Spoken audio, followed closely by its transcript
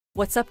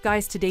What's up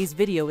guys, today's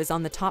video is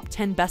on the top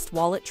 10 best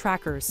wallet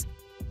trackers.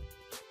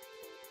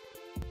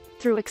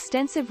 Through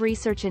extensive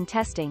research and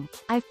testing,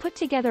 I've put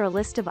together a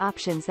list of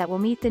options that will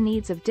meet the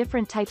needs of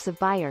different types of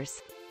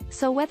buyers.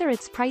 So whether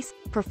it's price,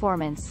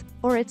 performance,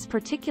 or its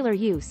particular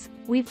use,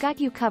 we've got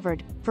you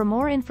covered. For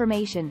more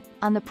information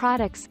on the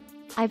products,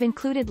 I've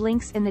included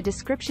links in the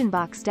description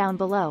box down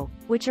below,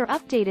 which are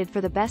updated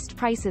for the best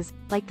prices.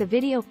 Like the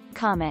video,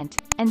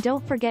 comment, and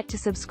don't forget to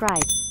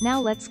subscribe. Now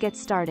let's get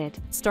started.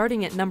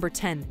 Starting at number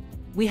 10.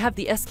 We have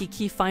the Esky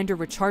Key Finder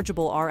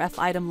Rechargeable RF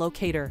Item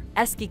Locator.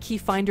 Esky Key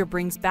Finder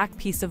brings back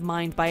peace of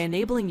mind by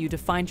enabling you to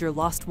find your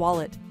lost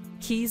wallet,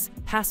 keys,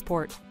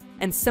 passport,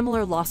 and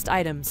similar lost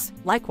items.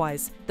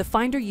 Likewise, the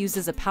Finder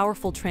uses a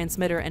powerful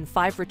transmitter and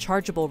 5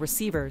 rechargeable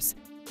receivers,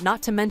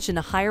 not to mention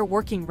a higher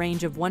working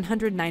range of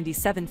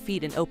 197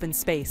 feet in open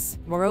space.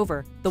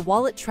 Moreover, the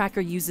wallet tracker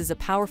uses a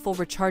powerful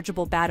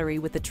rechargeable battery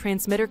with a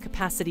transmitter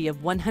capacity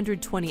of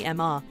 120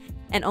 mAh,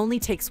 and only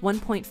takes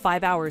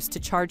 1.5 hours to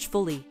charge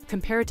fully.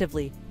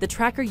 Comparatively, the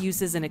tracker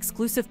uses an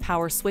exclusive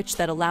power switch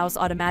that allows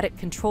automatic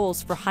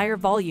controls for higher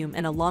volume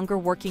and a longer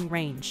working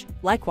range.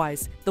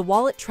 Likewise, the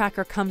wallet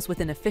tracker comes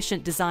with an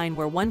efficient design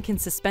where one can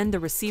suspend the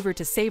receiver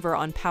to savor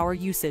on power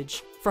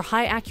usage. For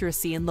high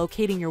accuracy in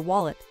locating your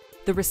wallet,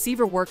 the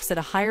receiver works at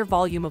a higher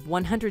volume of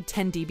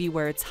 110 dB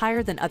where it's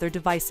higher than other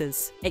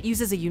devices. It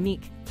uses a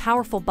unique,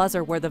 powerful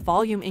buzzer where the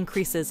volume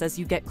increases as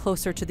you get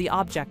closer to the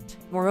object.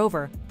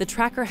 Moreover, the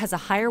tracker has a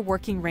higher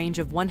working range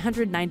of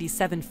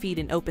 197 feet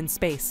in open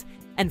space,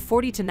 and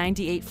 40 to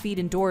 98 feet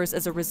indoors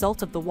as a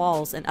result of the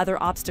walls and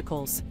other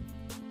obstacles.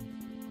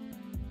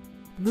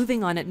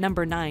 Moving on at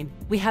number 9,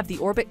 we have the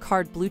Orbit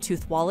Card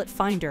Bluetooth Wallet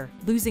Finder.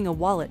 Losing a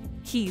wallet,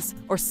 keys,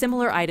 or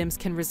similar items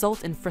can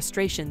result in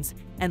frustrations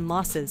and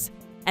losses,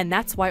 and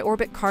that's why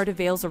Orbit Card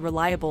avails a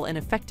reliable and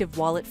effective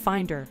wallet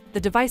finder. The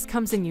device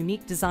comes in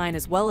unique design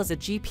as well as a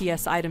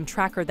GPS item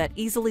tracker that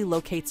easily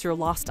locates your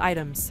lost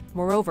items.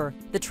 Moreover,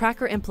 the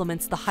tracker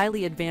implements the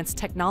highly advanced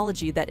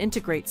technology that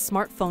integrates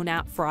smartphone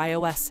app for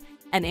iOS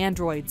and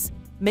Androids,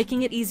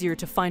 making it easier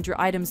to find your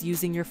items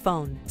using your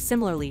phone.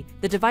 Similarly,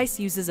 the device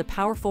uses a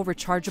powerful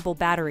rechargeable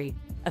battery,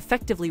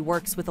 effectively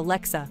works with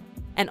Alexa,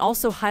 and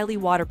also highly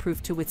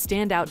waterproof to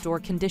withstand outdoor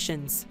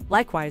conditions.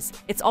 Likewise,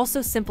 it's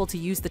also simple to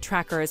use the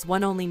tracker as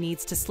one only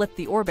needs to slip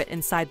the Orbit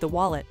inside the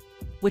wallet,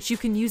 which you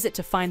can use it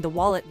to find the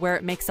wallet where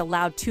it makes a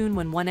loud tune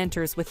when one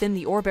enters within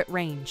the Orbit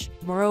range.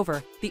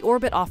 Moreover, the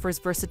Orbit offers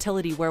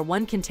versatility where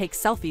one can take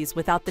selfies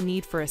without the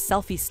need for a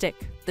selfie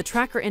stick. The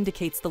tracker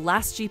indicates the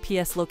last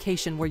GPS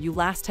location where you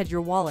last had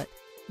your wallet,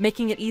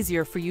 making it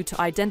easier for you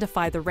to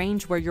identify the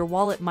range where your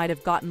wallet might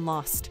have gotten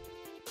lost.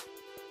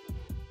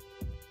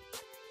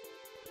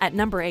 At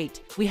number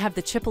 8, we have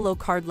the Chipolo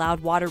Card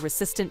Loud Water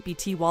Resistant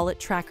BT Wallet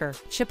Tracker.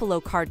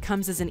 Chipolo Card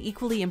comes as an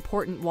equally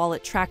important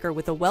wallet tracker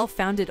with a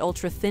well-founded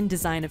ultra-thin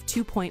design of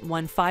 2.15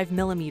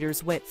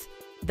 mm width,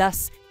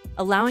 thus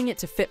allowing it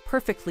to fit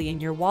perfectly in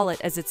your wallet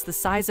as it's the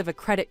size of a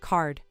credit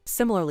card.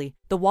 Similarly,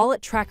 the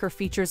wallet tracker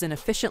features an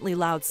efficiently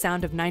loud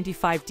sound of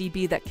 95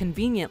 dB that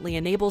conveniently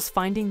enables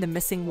finding the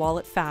missing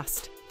wallet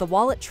fast. The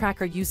wallet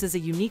tracker uses a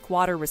unique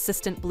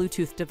water-resistant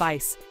Bluetooth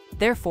device,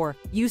 therefore,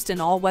 used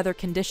in all weather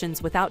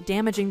conditions without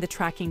damaging the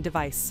tracking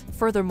device.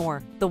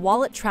 Furthermore, the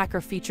wallet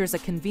tracker features a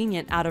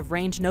convenient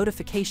out-of-range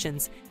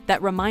notifications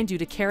that remind you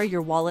to carry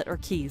your wallet or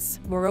keys.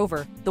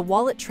 Moreover, the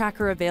wallet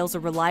tracker avails a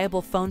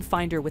reliable phone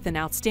finder with an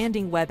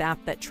outstanding web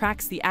app that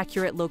tracks the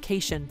accurate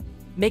location,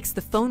 makes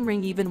the phone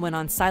ring even when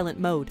on silent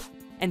mode,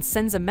 and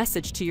sends a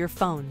message to your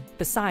phone.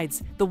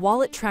 Besides, the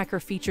wallet tracker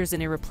features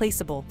an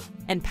irreplaceable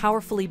and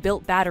powerfully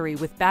built battery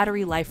with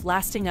battery life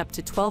lasting up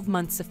to 12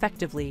 months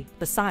effectively.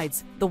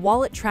 Besides, the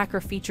wallet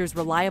tracker features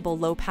reliable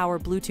low-power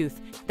Bluetooth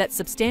that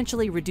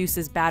substantially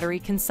reduces battery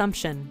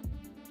consumption.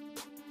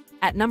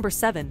 At number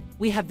 7,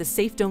 we have the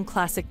Safedome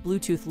Classic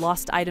Bluetooth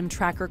Lost Item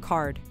Tracker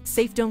Card.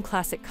 Safedome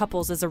Classic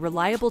couples as a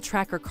reliable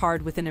tracker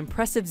card with an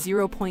impressive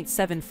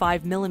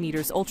 0.75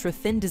 mm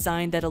ultra-thin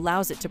design that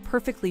allows it to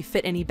perfectly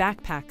fit any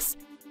backpacks,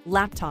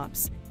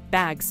 laptops,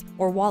 bags,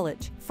 or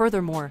wallet.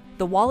 Furthermore,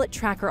 the wallet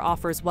tracker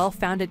offers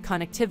well-founded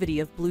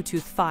connectivity of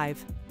Bluetooth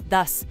 5,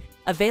 thus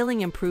availing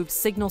improved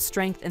signal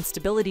strength and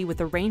stability with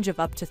a range of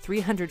up to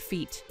 300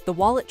 feet. The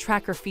wallet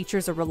tracker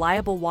features a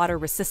reliable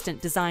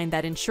water-resistant design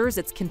that ensures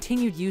its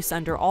continued use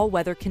under all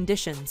weather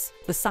conditions.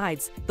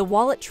 Besides, the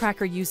wallet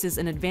tracker uses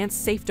an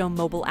advanced Safedome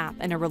mobile app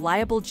and a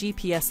reliable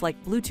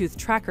GPS-like Bluetooth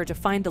tracker to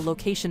find the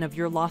location of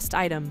your lost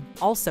item.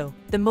 Also,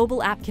 the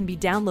mobile app can be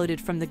downloaded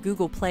from the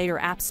Google Play or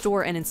App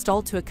Store and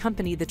installed to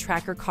accompany the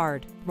tracker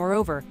card.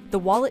 Moreover, the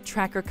wallet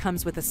tracker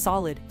comes with a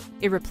solid,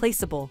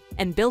 irreplaceable,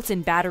 and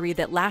built-in battery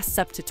that lasts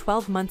up to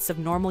 12 months of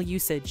normal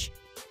usage.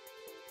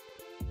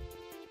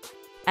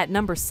 At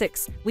number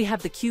 6, we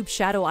have the Cube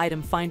Shadow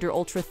Item Finder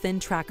Ultra Thin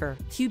Tracker.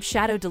 Cube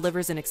Shadow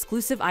delivers an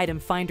exclusive item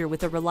finder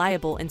with a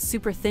reliable and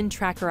super thin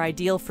tracker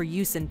ideal for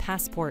use in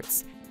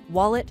passports,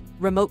 wallet,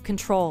 remote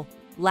control,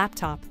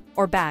 laptop,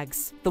 or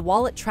bags. The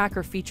wallet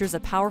tracker features a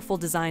powerful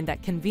design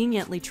that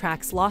conveniently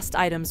tracks lost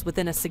items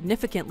within a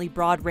significantly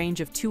broad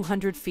range of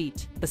 200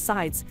 feet.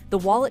 Besides, the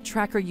wallet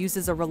tracker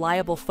uses a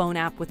reliable phone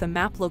app with a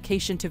map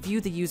location to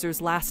view the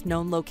user's last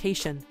known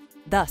location,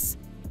 thus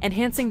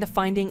enhancing the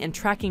finding and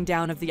tracking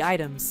down of the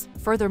items.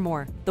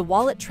 Furthermore, the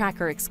wallet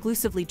tracker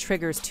exclusively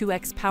triggers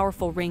 2x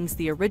powerful rings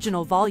the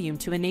original volume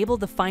to enable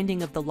the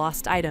finding of the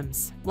lost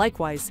items.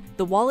 Likewise,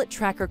 the wallet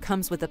tracker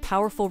comes with a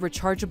powerful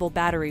rechargeable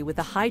battery with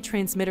a high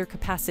transmitter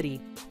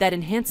capacity that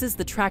enhances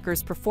the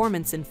tracker's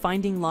performance in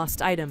finding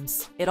lost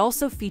items. It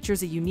also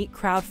features a unique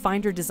crowd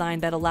finder design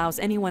that allows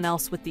anyone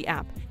else with the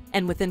app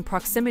and within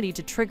proximity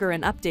to trigger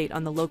an update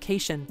on the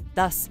location,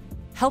 thus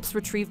helps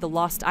retrieve the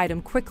lost item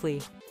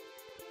quickly.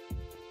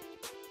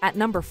 At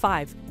number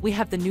 5, we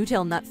have the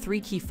Nutale Nut 3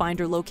 Key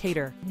Finder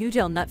Locator.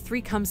 Nutale Nut 3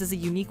 comes as a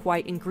unique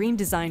white and green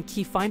design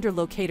key finder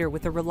locator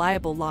with a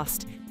reliable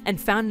lost and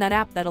found nut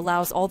app that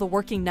allows all the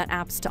working nut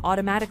apps to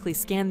automatically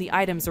scan the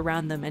items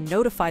around them and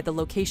notify the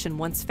location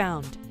once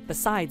found.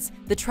 Besides,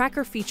 the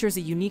tracker features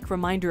a unique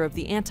reminder of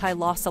the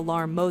anti-loss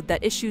alarm mode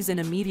that issues an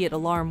immediate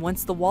alarm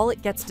once the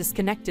wallet gets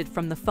disconnected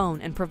from the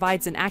phone and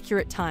provides an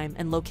accurate time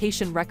and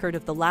location record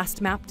of the last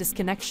map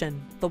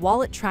disconnection. The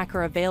wallet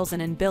tracker avails an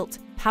inbuilt,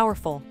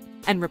 powerful,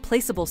 and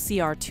replaceable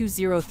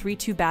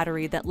CR2032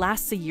 battery that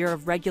lasts a year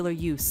of regular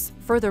use.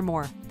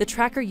 Furthermore, the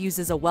tracker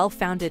uses a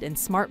well-founded and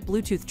smart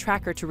Bluetooth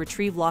tracker to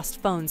retrieve lost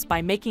phones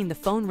by making the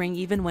phone ring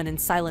even when in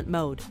silent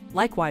mode.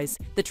 Likewise,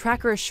 the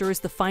tracker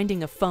assures the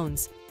finding of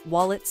phones,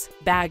 wallets,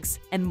 bags,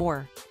 and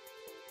more.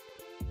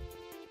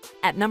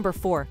 At number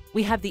 4,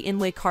 we have the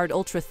Innway Card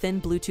Ultra Thin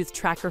Bluetooth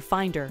Tracker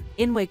Finder.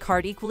 Innway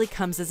Card equally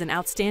comes as an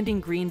outstanding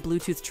green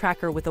Bluetooth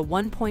tracker with a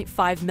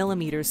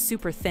 1.5mm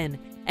super thin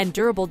and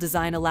durable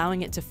design,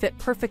 allowing it to fit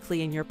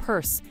perfectly in your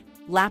purse,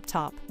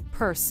 laptop,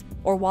 purse,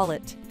 or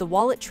wallet. The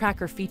wallet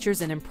tracker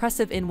features an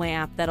impressive Innway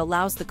app that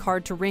allows the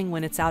card to ring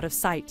when it's out of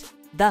sight.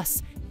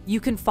 Thus, you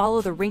can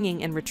follow the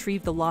ringing and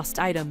retrieve the lost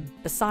item.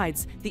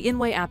 Besides, the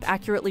Innway app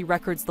accurately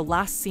records the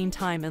last seen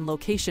time and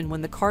location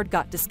when the card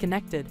got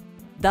disconnected.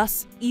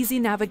 Thus, easy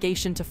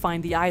navigation to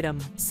find the item.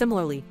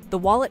 Similarly, the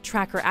wallet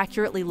tracker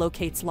accurately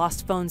locates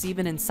lost phones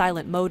even in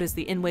silent mode as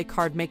the Innway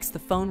card makes the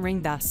phone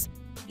ring, thus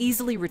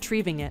easily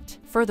retrieving it.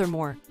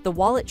 Furthermore, the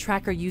wallet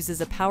tracker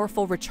uses a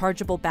powerful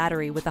rechargeable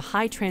battery with a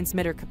high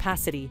transmitter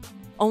capacity,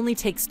 only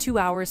takes 2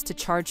 hours to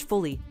charge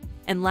fully,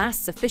 and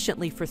lasts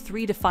sufficiently for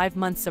 3 to 5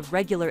 months of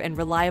regular and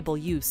reliable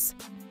use.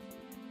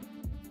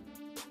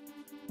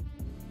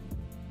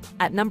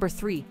 At number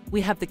 3,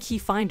 we have the Key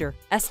Finder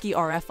Esky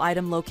RF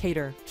Item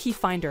Locator. Key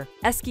Finder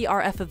Esky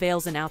RF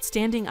avails an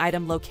outstanding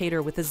item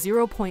locator with a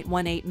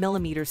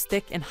 0.18mm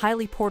thick and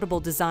highly portable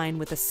design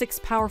with a 6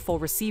 powerful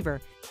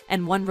receiver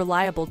and 1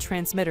 reliable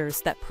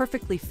transmitters that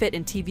perfectly fit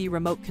in TV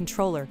remote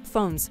controller,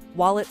 phones,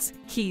 wallets,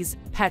 keys,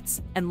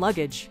 pets, and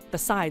luggage.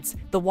 Besides,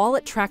 the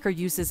wallet tracker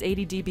uses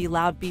 80 dB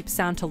loud beep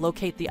sound to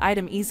locate the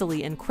item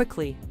easily and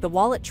quickly. The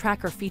wallet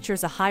tracker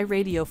features a high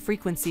radio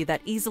frequency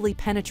that easily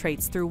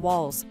penetrates through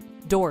walls,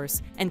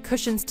 doors, and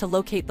cushions to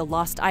locate the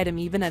lost item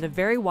even at a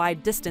very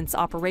wide distance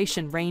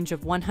operation range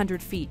of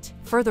 100 feet.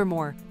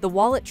 Furthermore, the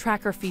wallet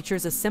tracker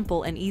features a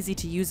simple and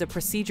easy-to-use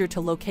procedure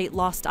to locate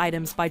lost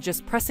items by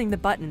just pressing the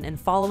button and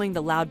following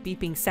the loud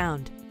beeping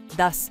sound,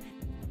 thus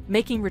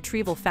making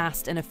retrieval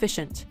fast and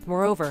efficient.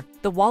 Moreover,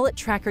 the wallet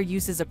tracker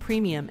uses a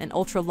premium and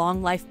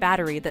ultra-long life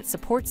battery that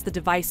supports the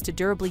device to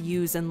durably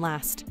use and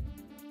last.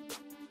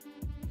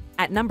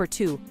 At number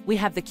 2, we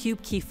have the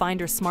Cube Key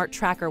Finder Smart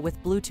Tracker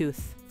with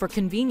Bluetooth. For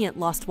convenient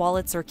lost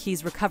wallets or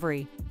keys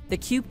recovery, the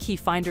Cube Key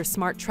Finder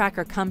Smart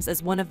Tracker comes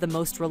as one of the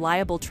most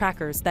reliable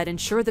trackers that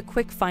ensure the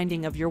quick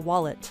finding of your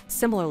wallet.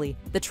 Similarly,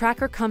 the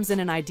tracker comes in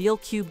an ideal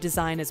cube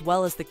design as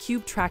well as the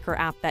Cube Tracker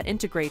app that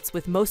integrates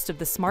with most of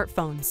the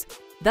smartphones,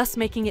 thus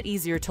making it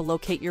easier to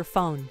locate your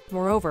phone.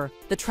 Moreover,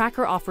 the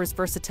tracker offers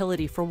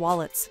versatility for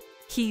wallets,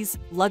 keys,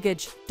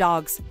 luggage,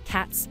 dogs,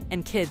 cats,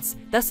 and kids,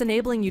 thus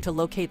enabling you to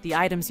locate the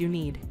items you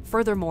need.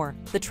 Furthermore,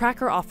 the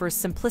tracker offers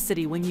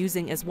simplicity when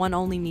using as one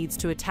only needs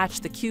to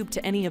attach the cube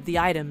to any of the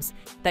items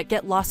that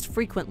get lost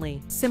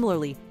frequently.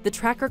 Similarly, the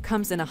tracker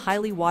comes in a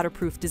highly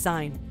waterproof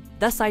design,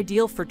 thus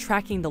ideal for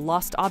tracking the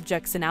lost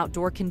objects in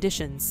outdoor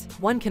conditions.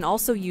 One can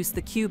also use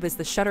the cube as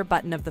the shutter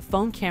button of the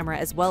phone camera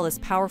as well as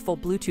powerful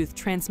Bluetooth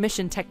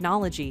transmission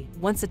technology.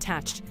 Once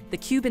attached, the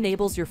cube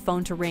enables your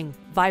phone to ring,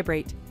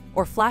 vibrate,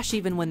 or flash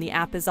even when the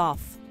app is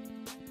off.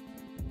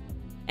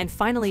 And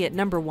finally at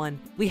number 1,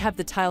 we have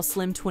the Tile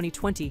Slim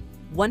 2020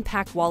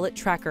 One-Pack Wallet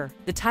Tracker.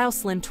 The Tile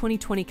Slim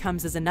 2020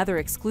 comes as another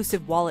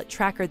exclusive wallet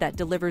tracker that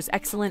delivers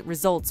excellent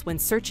results when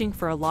searching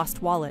for a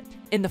lost wallet.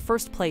 In the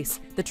first place,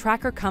 the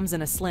tracker comes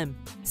in a slim,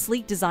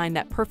 sleek design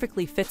that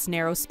perfectly fits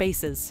narrow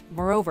spaces.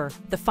 Moreover,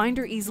 the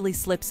finder easily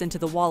slips into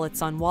the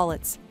wallets on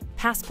wallets,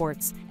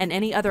 passports, and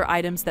any other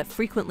items that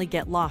frequently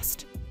get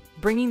lost.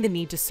 bringing the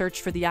need to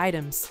search for the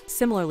items.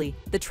 Similarly,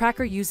 the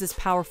tracker uses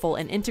powerful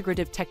and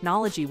integrative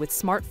technology with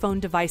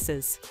smartphone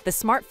devices. The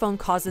smartphone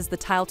causes the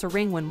tile to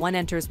ring when one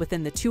enters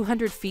within the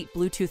 200 feet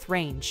Bluetooth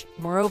range.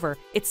 Moreover,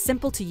 it's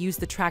simple to use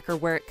the tracker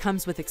where it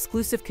comes with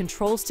exclusive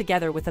controls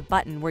together with a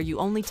button where you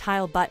only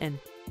tile button,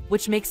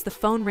 which makes the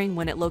phone ring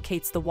when it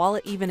locates the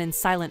wallet even in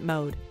silent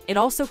mode. It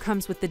also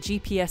comes with the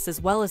GPS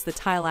as well as the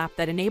Tile app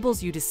that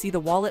enables you to see the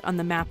wallet on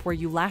the map where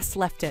you last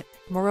left it.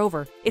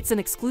 Moreover, it's an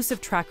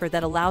exclusive tracker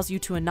that allows you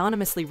to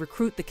anonymously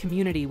recruit the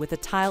community with a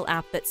Tile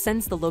app that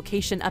sends the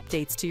location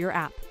updates to your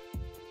app.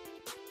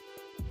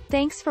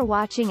 Thanks for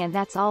watching, and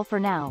that's all for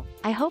now.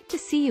 I hope to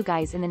see you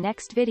guys in the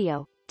next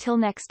video. Till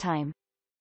next time.